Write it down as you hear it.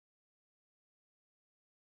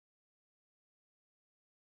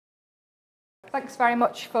Thanks very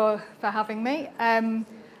much for having me.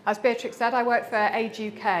 As Beatrix said, I work for Age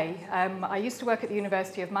UK. I used to work at the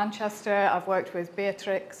University of Manchester. I've worked with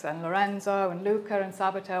Beatrix and Lorenzo and Luca and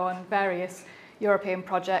Sabato on various European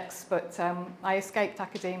projects, but I escaped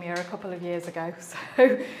academia a couple of years ago,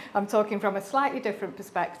 so I'm talking from a slightly different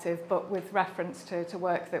perspective, but with reference to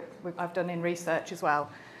work that I've done in research as well.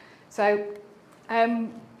 So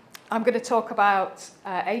I'm going to talk about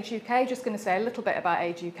Age UK, just going to say a little bit about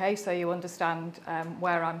Age UK so you understand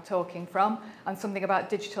where I'm talking from, and something about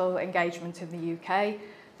digital engagement in the UK.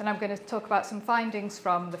 Then I'm going to talk about some findings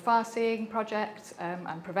from the Farseeing project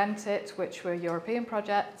and Prevent It, which were European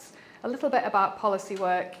projects, a little bit about policy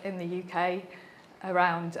work in the UK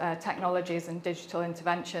around technologies and digital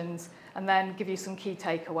interventions, and then give you some key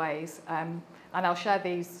takeaways. And I'll share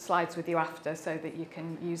these slides with you after so that you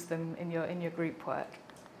can use them in your group work.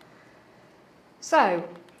 So,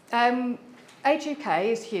 Age UK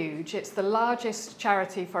is huge. It's the largest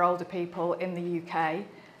charity for older people in the UK,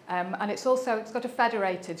 and it's got a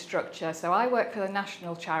federated structure. So I work for the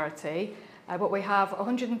national charity, but we have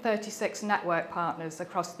 136 network partners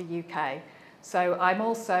across the UK. So I'm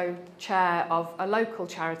also chair of a local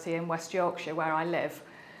charity in West Yorkshire where I live.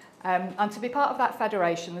 And to be part of that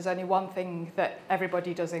federation, there's only one thing that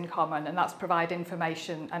everybody does in common, and that's provide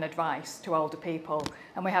information and advice to older people.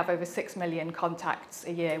 And we have over 6 million contacts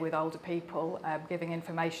a year with older people, giving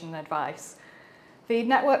information and advice. The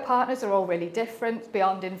network partners are all really different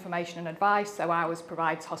beyond information and advice. So ours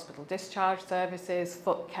provides hospital discharge services,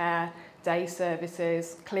 foot care, day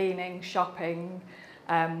services, cleaning, shopping.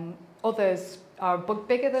 Others are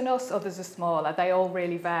bigger than us, others are smaller. They all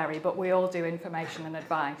really vary, but we all do information and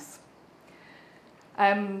advice.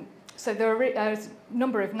 So there are a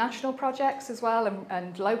number of national projects as well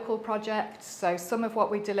and local projects. So some of what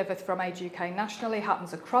we deliver from Age UK nationally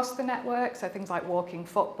happens across the network. So things like walking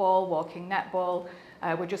football, walking netball.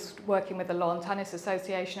 We're just working with the Lawn Tennis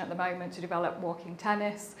Association at the moment to develop walking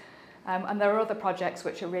tennis. And there are other projects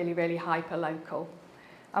which are really, really hyper-local.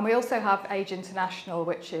 And we also have Age International,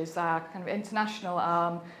 which is our kind of international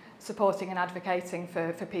arm supporting and advocating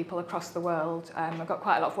for people across the world. We've got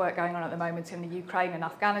quite a lot of work going on at the moment in the Ukraine and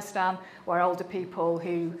Afghanistan, where older people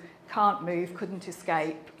who can't move, couldn't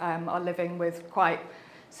escape, are living with quite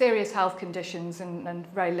serious health conditions and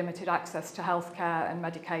very limited access to healthcare and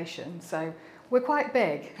medication. So we're quite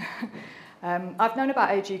big. I've known about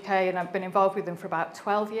Age UK and I've been involved with them for about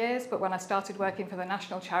 12 years, but when I started working for the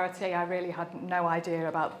national charity, I really had no idea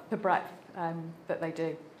about the breadth that they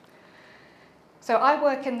do. So I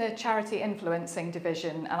work in the charity influencing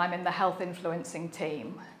division and I'm in the health influencing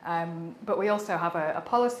team. But we also have a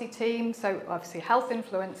policy team, so obviously health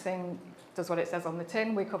influencing does what it says on the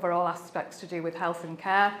tin. We cover all aspects to do with health and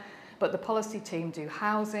care, but the policy team do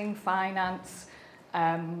housing, finance,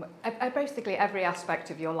 basically every aspect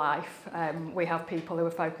of your life. We have people who are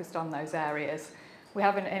focused on those areas. We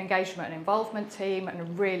have an engagement and involvement team and a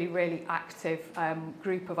really, really active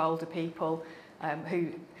group of older people who,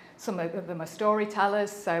 some of them are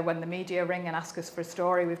storytellers, so when the media ring and ask us for a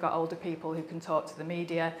story, we've got older people who can talk to the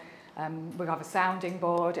media. We have a sounding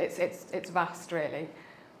board. It's vast, really.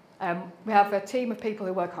 We have a team of people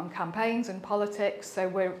who work on campaigns and politics, so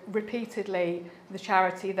we're repeatedly the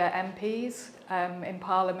charity that MPs in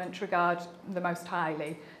Parliament regard the most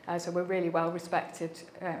highly. So we're really well respected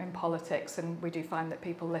in politics, and we do find that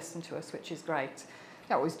people listen to us, which is great.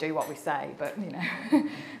 They always do what we say, but you know,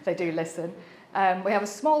 they do listen. We have a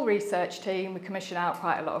small research team. We commission out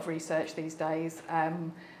quite a lot of research these days.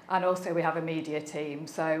 And also we have a media team,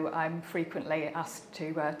 so I'm frequently asked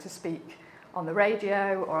to speak on the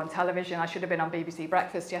radio or on television. I should have been on BBC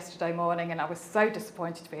Breakfast yesterday morning and I was so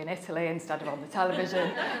disappointed to be in Italy instead of on the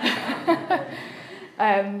television.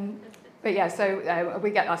 But yeah, so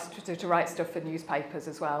we get asked to write stuff for newspapers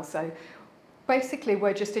as well. So basically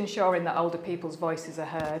we're just ensuring that older people's voices are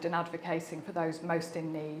heard and advocating for those most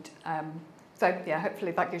in need. So yeah,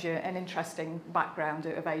 hopefully that gives you an interesting background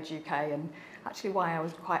of Age UK and actually why I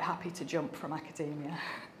was quite happy to jump from academia.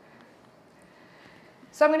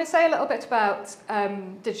 So I'm going to say a little bit about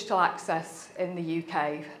digital access in the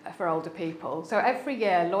UK for older people. So every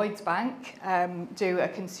year Lloyds Bank do a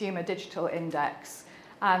consumer digital index,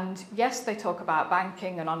 and yes, they talk about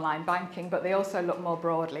banking and online banking, but they also look more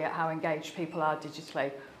broadly at how engaged people are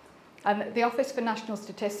digitally. And the Office for National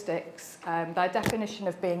Statistics, their definition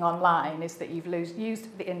of being online is that you've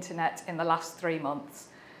used the internet in the last 3 months.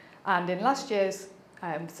 And in last year's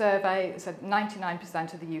survey, it said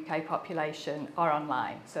 99% of the UK population are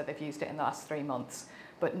online, so they've used it in the last 3 months.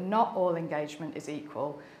 But not all engagement is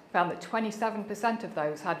equal. found that 27% of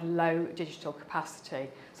those had low digital capacity.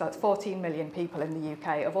 So that's 14 million people in the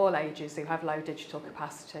UK of all ages who have low digital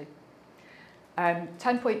capacity.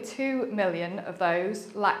 10.2 million of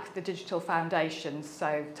those lack the digital foundations.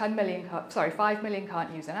 So 5 million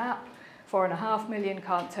can't use an app, 4.5 million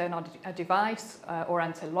can't turn on a device or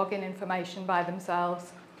enter login information by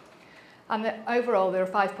themselves. And overall, there are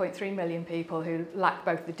 5.3 million people who lack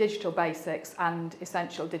both the digital basics and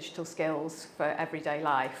essential digital skills for everyday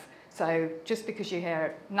life. So just because you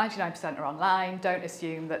hear 99% are online, don't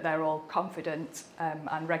assume that they're all confident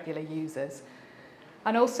and regular users.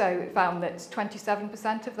 And also found that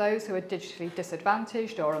 27% of those who are digitally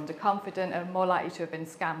disadvantaged or underconfident are more likely to have been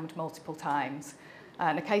scammed multiple times.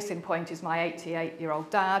 And a case in point is my 88-year-old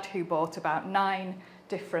dad, who bought about 9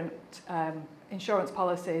 different insurance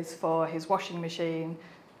policies for his washing machine,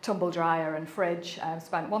 tumble dryer and fridge,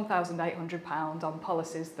 spent £1,800 on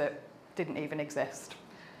policies that didn't even exist.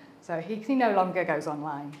 So he no longer goes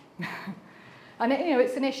online. And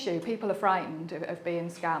it's an issue. People are frightened of being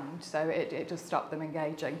scammed, so it does stop them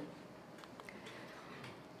engaging.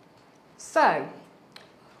 So,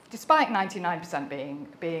 despite 99%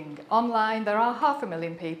 being online, there are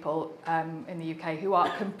 500,000 people in the UK who are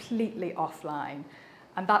completely offline.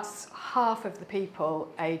 And that's half of the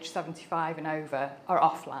people aged 75 and over are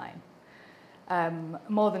offline.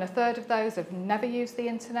 More than a third of those have never used the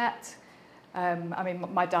internet. I mean,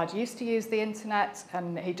 my dad used to use the internet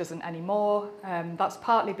and he doesn't anymore. That's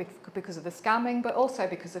partly because of the scamming, but also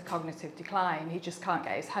because of cognitive decline. He just can't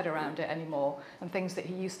get his head around it anymore. And things that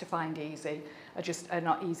he used to find easy are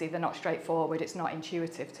not easy, they're not straightforward, it's not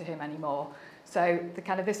intuitive to him anymore. So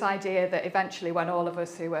this idea that eventually when all of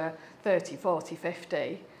us who are 30, 40,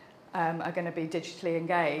 50 are going to be digitally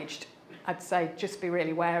engaged, I'd say just be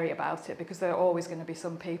really wary about it, because there are always going to be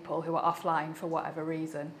some people who are offline for whatever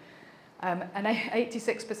reason. And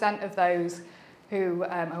 86% of those who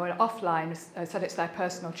are offline said it's their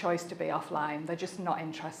personal choice to be offline. They're just not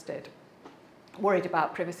interested. Worried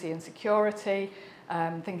about privacy and security,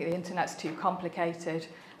 think the internet's too complicated,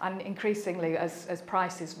 and increasingly as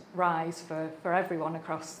prices rise for everyone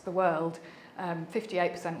across the world,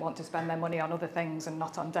 58% want to spend their money on other things and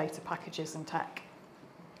not on data packages and tech.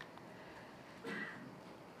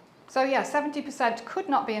 So yeah, 70% could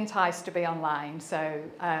not be enticed to be online, so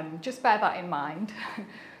just bear that in mind.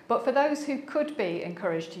 But for those who could be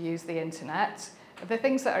encouraged to use the internet, the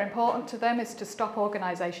things that are important to them is to stop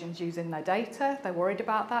organisations using their data. They're worried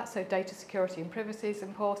about that, so data security and privacy is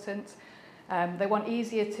important. They want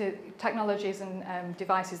technologies and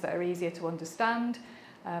devices that are easier to understand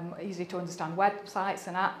websites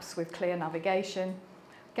and apps with clear navigation.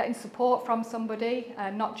 Getting support from somebody,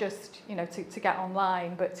 not just to get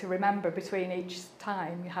online, but to remember between each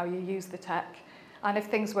time how you use the tech. And if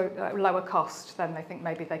things were at lower cost, then they think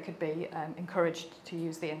maybe they could be encouraged to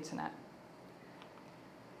use the internet.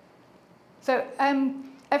 So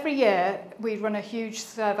every year we run a huge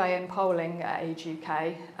survey and polling at Age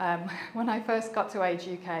UK. When I first got to Age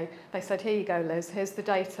UK, they said, here you go, Liz, here's the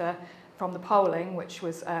data from the polling, which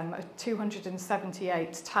was a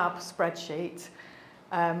 278 tab spreadsheet.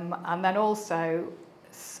 And then also,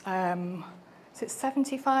 is it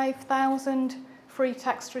 75,000 free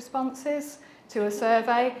text responses to a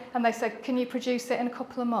survey? And they said, can you produce it in a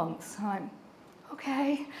couple of months? I'm like,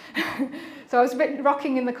 okay. So I was a bit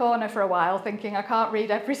rocking in the corner for a while, thinking I can't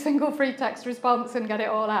read every single free text response and get it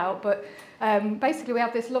all out. But basically, we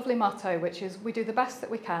have this lovely motto, which is we do the best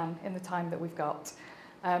that we can in the time that we've got.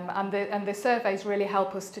 And the surveys really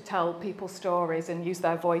help us to tell people's stories and use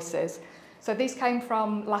their voices. So these came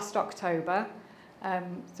from last October.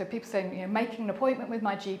 So people saying, making an appointment with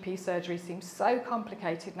my GP surgery seems so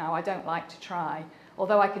complicated now, I don't like to try.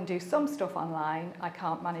 Although I can do some stuff online, I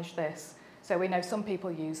can't manage this. So we know some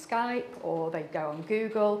people use Skype or they go on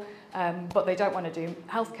Google, but they don't want to do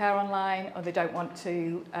healthcare online or they don't want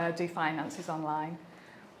to do finances online.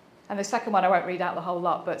 And the second one, I won't read out the whole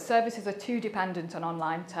lot, but services are too dependent on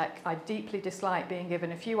online tech. I deeply dislike being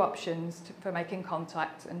given a few options for making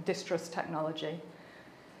contact and distrust technology.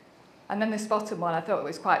 And then this bottom one, I thought it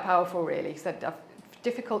was quite powerful, really. He said,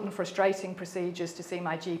 difficult and frustrating procedures to see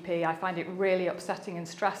my GP. I find it really upsetting and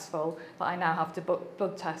stressful that I now have to book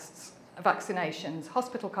blood tests, vaccinations,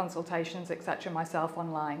 hospital consultations, etc. myself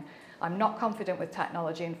online. I'm not confident with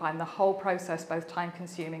technology and find the whole process both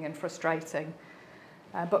time-consuming and frustrating.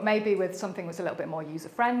 But maybe with something that's a little bit more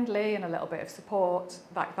user-friendly and a little bit of support,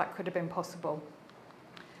 that could have been possible.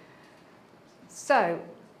 So,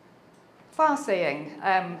 far-seeing.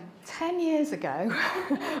 10 years ago,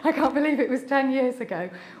 I can't believe it was 10 years ago,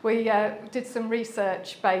 we did some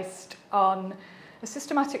research based on a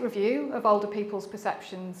systematic review of older people's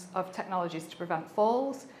perceptions of technologies to prevent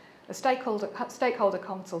falls, a stakeholder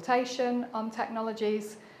consultation on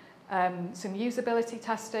technologies, some usability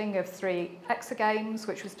testing of 3 exagames,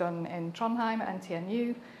 which was done in Trondheim at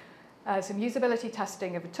NTNU, some usability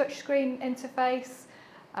testing of a touchscreen interface,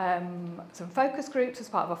 some focus groups as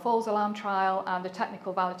part of a falls alarm trial, and a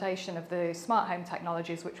technical validation of the smart home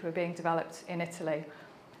technologies which were being developed in Italy.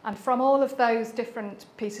 And from all of those different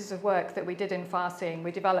pieces of work that we did in Farseeing, we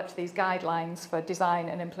developed these guidelines for design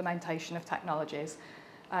and implementation of technologies.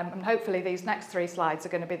 And hopefully these next 3 slides are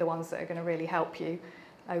going to be the ones that are going to really help you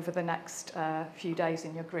over the next few days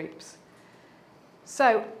in your groups.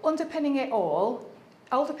 So, underpinning it all,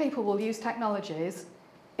 older people will use technologies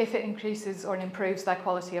if it increases or improves their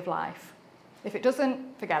quality of life. If it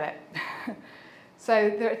doesn't, forget it. So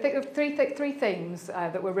there are three things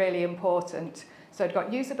that were really important. So we've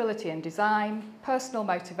got usability and design, personal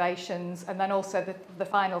motivations, and then also the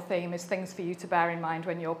final theme is things for you to bear in mind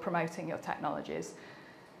when you're promoting your technologies.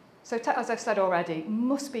 So as I've said already,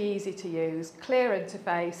 must be easy to use, clear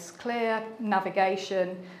interface, clear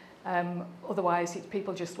navigation, otherwise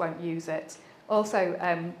people just won't use it. Also,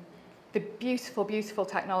 the beautiful, beautiful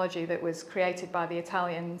technology that was created by the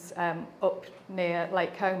Italians up near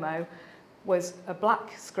Lake Como was a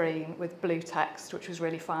black screen with blue text, which was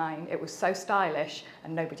really fine. It was so stylish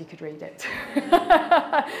and nobody could read it.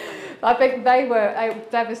 I think they were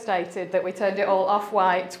devastated that we turned it all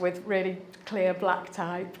off-white with really clear black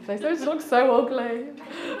type. They said, "This looks so ugly."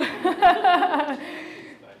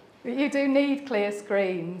 You do need clear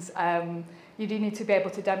screens. You do need to be able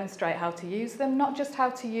to demonstrate how to use them, not just how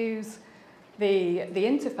to use the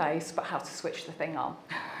interface, but how to switch the thing on.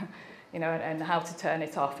 You know, and how to turn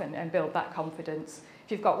it off and build that confidence.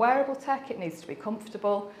 If you've got wearable tech, it needs to be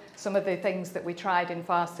comfortable. Some of the things that we tried in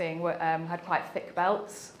Farseeing were, had quite thick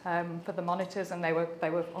belts for the monitors, and they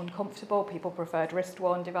were uncomfortable. People preferred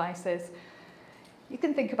wrist-worn devices. You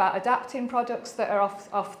can think about adapting products that are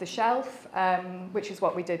off the shelf, which is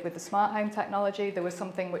what we did with the smart home technology. There was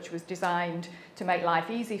something which was designed to make life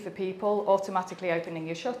easy for people, automatically opening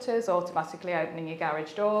your shutters, automatically opening your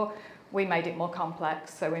garage door. We made it more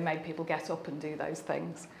complex, so we made people get up and do those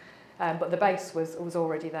things. But the base was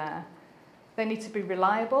already there. They need to be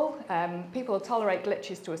reliable. People will tolerate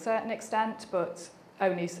glitches to a certain extent, but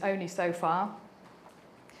only so far.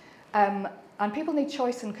 And people need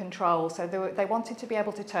choice and control, so they wanted to be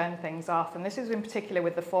able to turn things off. And this is in particular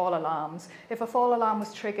with the fall alarms. If a fall alarm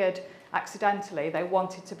was triggered accidentally, they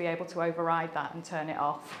wanted to be able to override that and turn it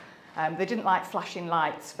off. They didn't like flashing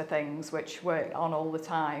lights for things which were on all the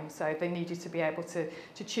time, so they needed to be able to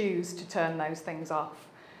choose to turn those things off.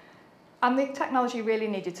 And the technology really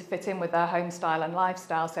needed to fit in with their home style and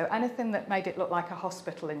lifestyle, so anything that made it look like a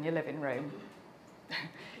hospital in your living room.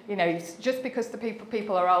 You know, just because the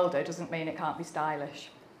people are older doesn't mean it can't be stylish.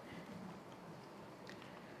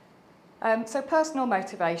 So personal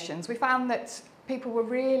motivations. We found that people were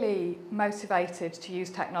really motivated to use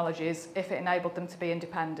technologies if it enabled them to be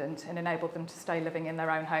independent and enabled them to stay living in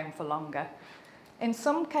their own home for longer. In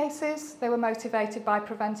some cases, they were motivated by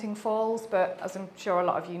preventing falls, but as I'm sure a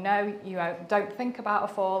lot of you know, you don't think about a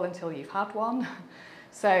fall until you've had one.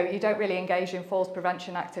 So you don't really engage in falls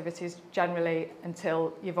prevention activities generally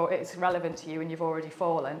until it's relevant to you and you've already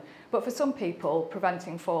fallen. But for some people,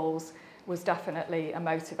 preventing falls was definitely a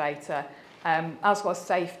motivator. As was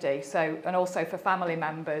safety, and also for family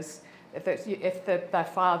members, if their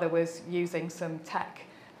father was using some tech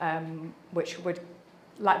which would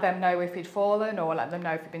let them know if he'd fallen or let them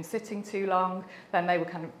know if he'd been sitting too long, then they were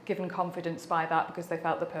kind of given confidence by that because they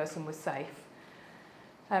felt the person was safe.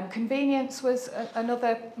 Convenience was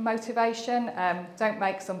another motivation. Don't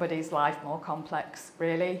make somebody's life more complex,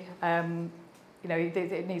 really. You know,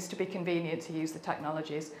 it needs to be convenient to use the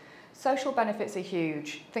technologies. Social benefits are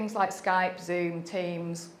huge. Things like Skype, Zoom,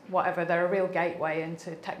 Teams, whatever, they're a real gateway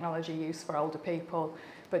into technology use for older people.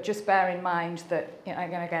 But just bear in mind that, you know,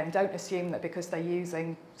 again, don't assume that because they're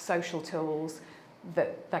using social tools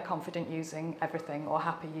that they're confident using everything or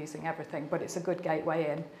happy using everything, but it's a good gateway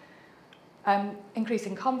in.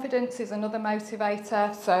 Increasing confidence is another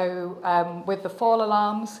motivator. So with the fall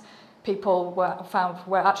alarms, people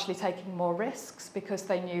were actually taking more risks because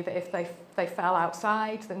they knew that if they fell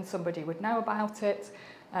outside, then somebody would know about it.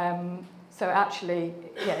 So actually,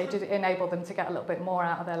 yeah, it did enable them to get a little bit more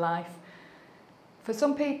out of their life. For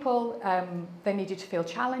some people, they needed to feel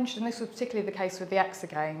challenged, and this was particularly the case with the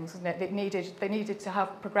exagames. They needed to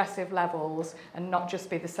have progressive levels and not just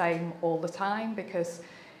be the same all the time, because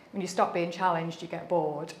when you stop being challenged, you get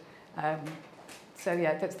bored. So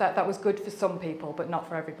yeah, that was good for some people, but not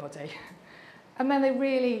for everybody. And then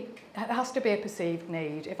it has to be a perceived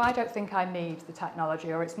need. If I don't think I need the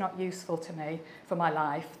technology or it's not useful to me for my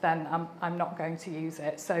life, then I'm not going to use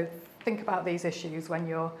it. So think about these issues when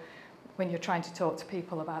you're trying to talk to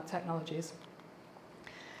people about technologies.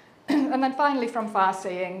 And then finally, from far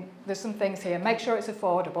seeing, there's some things here. Make sure it's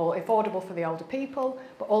affordable for the older people,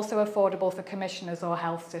 but also affordable for commissioners or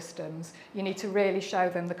health systems. You need to really show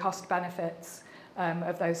them the cost benefits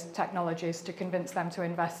of those technologies to convince them to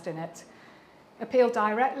invest in it. Appeal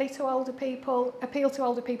directly to older people. Appeal to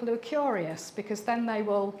older people who are curious, because then they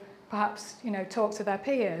will perhaps, talk to their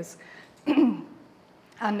peers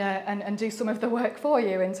and do some of the work for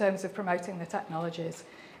you in terms of promoting the technologies.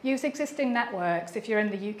 Use existing networks. If you're in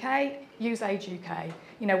the UK, use Age UK.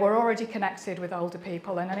 We're already connected with older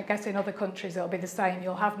people, and I guess in other countries it'll be the same.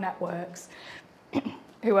 You'll have networks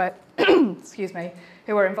who are, excuse me,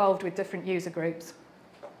 who are involved with different user groups.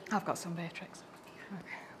 I've got some Beatrix.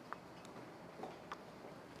 Okay.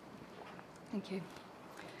 Thank you.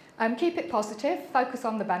 Keep it positive. Focus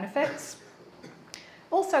on the benefits.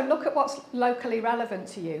 Also, look at what's locally relevant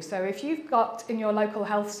to you. So if you've got in your local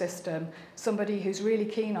health system somebody who's really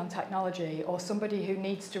keen on technology, or somebody who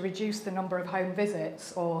needs to reduce the number of home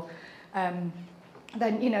visits, or then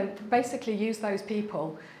basically use those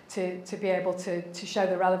people to be able to show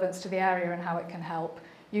the relevance to the area and how it can help.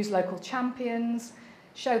 Use local champions.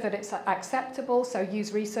 Show that it's acceptable. So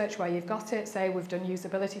use research where you've got it. Say we've done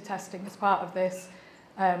usability testing as part of this.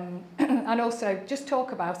 And also just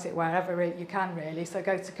talk about it wherever you can, really. So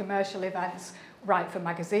go to commercial events, write for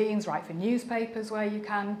magazines, write for newspapers where you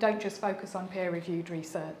can. Don't just focus on peer-reviewed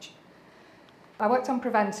research. I worked on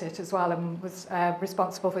Prevent It as well, and was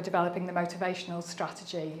responsible for developing the motivational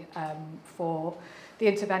strategy for the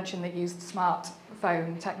intervention that used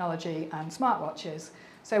smartphone technology and smartwatches.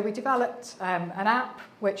 So we developed an app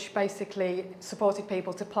which basically supported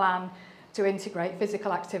people to plan to integrate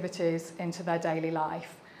physical activities into their daily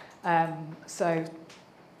life. So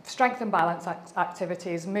strength and balance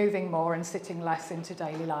activities, moving more and sitting less into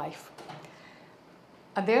daily life.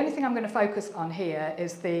 And the only thing I'm going to focus on here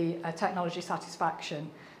is the technology satisfaction.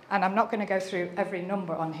 And I'm not going to go through every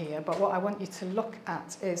number on here, but what I want you to look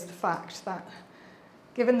at is the fact that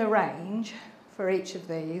given the range for each of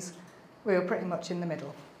these, we were pretty much in the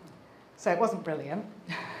middle. So it wasn't brilliant,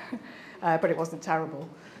 but it wasn't terrible.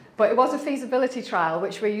 But it was a feasibility trial,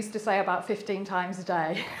 which we used to say about 15 times a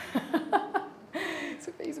day. It's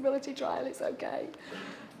a feasibility trial, it's okay.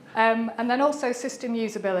 And then also system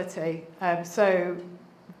usability. So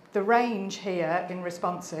the range here in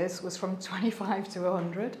responses was from 25 to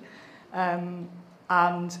 100.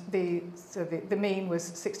 And the mean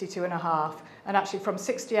was 62.5. And actually from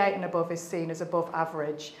 68 and above is seen as above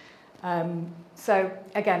average. So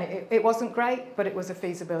again, it wasn't great, but it was a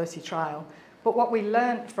feasibility trial. But what we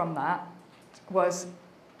learned from that was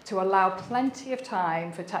to allow plenty of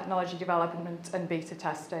time for technology development and beta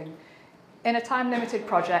testing. In a time-limited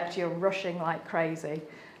project, you're rushing like crazy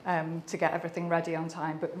to get everything ready on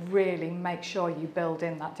time, but really make sure you build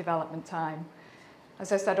in that development time.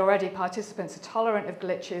 As I said already, participants are tolerant of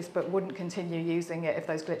glitches, but wouldn't continue using it if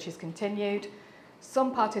those glitches continued.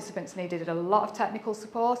 Some participants needed a lot of technical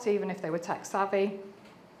support, even if they were tech savvy.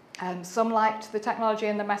 Some liked the technology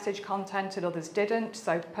and the message content, and others didn't,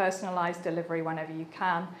 so personalised delivery whenever you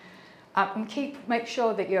can. And make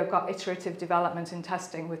sure that you've got iterative development and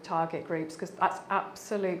testing with target groups, because that's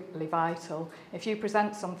absolutely vital. If you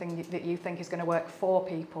present something that you think is going to work for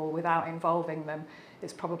people without involving them,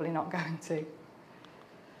 it's probably not going to.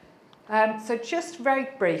 So just very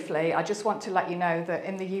briefly, I just want to let you know that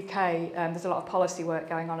in the UK, there's a lot of policy work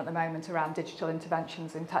going on at the moment around digital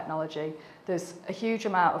interventions in technology. There's a huge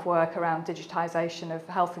amount of work around digitisation of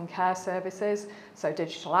health and care services, so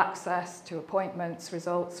digital access to appointments,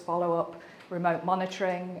 results, follow-up, remote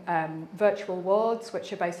monitoring, virtual wards,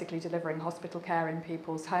 which are basically delivering hospital care in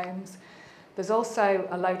people's homes. There's also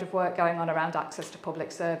a load of work going on around access to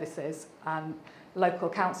public services and local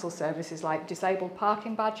council services like disabled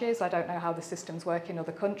parking badges. I don't know how the systems work in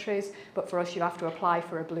other countries, but for us you have to apply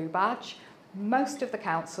for a blue badge. Most of the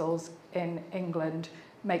councils in England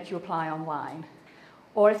make you apply online.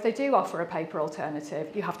 Or if they do offer a paper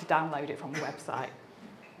alternative, you have to download it from the website.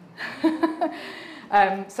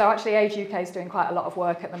 So actually Age UK is doing quite a lot of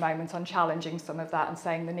work at the moment on challenging some of that and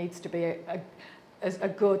saying there needs to be a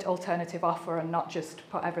good alternative offer and not just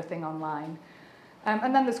put everything online.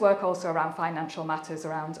 And then there's work also around financial matters,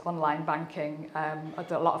 around online banking.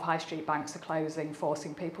 A lot of high street banks are closing,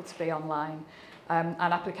 forcing people to be online.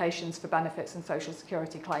 And applications for benefits and social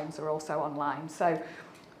security claims are also online. So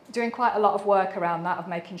doing quite a lot of work around that, of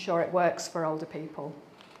making sure it works for older people.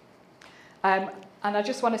 And I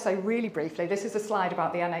just want to say really briefly, this is a slide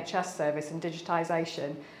about the NHS service and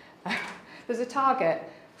digitisation. There's a target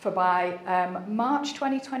for by March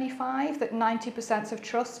 2025 that 90% of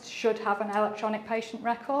trusts should have an electronic patient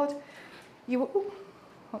record.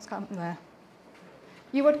 What's going on there?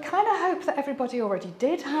 You would kind of hope that everybody already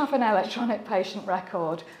did have an electronic patient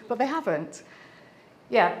record, but they haven't.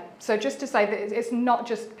 Yeah, so just to say that it's not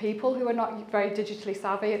just people who are not very digitally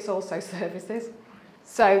savvy, it's also services.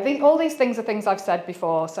 So all these things are things I've said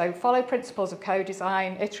before. So follow principles of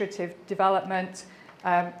co-design, iterative development,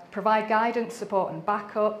 provide guidance, support and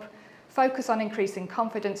backup, focus on increasing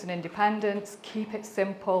confidence and independence, keep it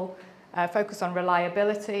simple, focus on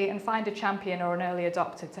reliability, and find a champion or an early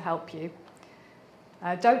adopter to help you.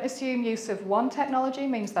 Don't assume use of one technology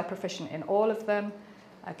means they're proficient in all of them.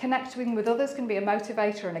 Connecting with others can be a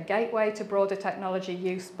motivator and a gateway to broader technology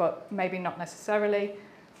use, but maybe not necessarily.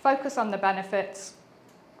 Focus on the benefits.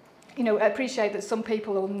 You know, appreciate that some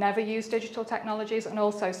people will never use digital technologies, and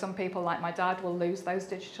also some people, like my dad, will lose those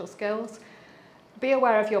digital skills. Be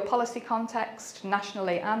aware of your policy context,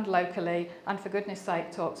 nationally and locally, and for goodness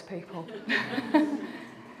sake, talk to people.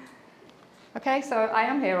 Okay, so I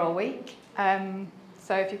am here all week.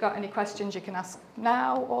 So if you've got any questions, you can ask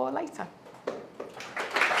now or later.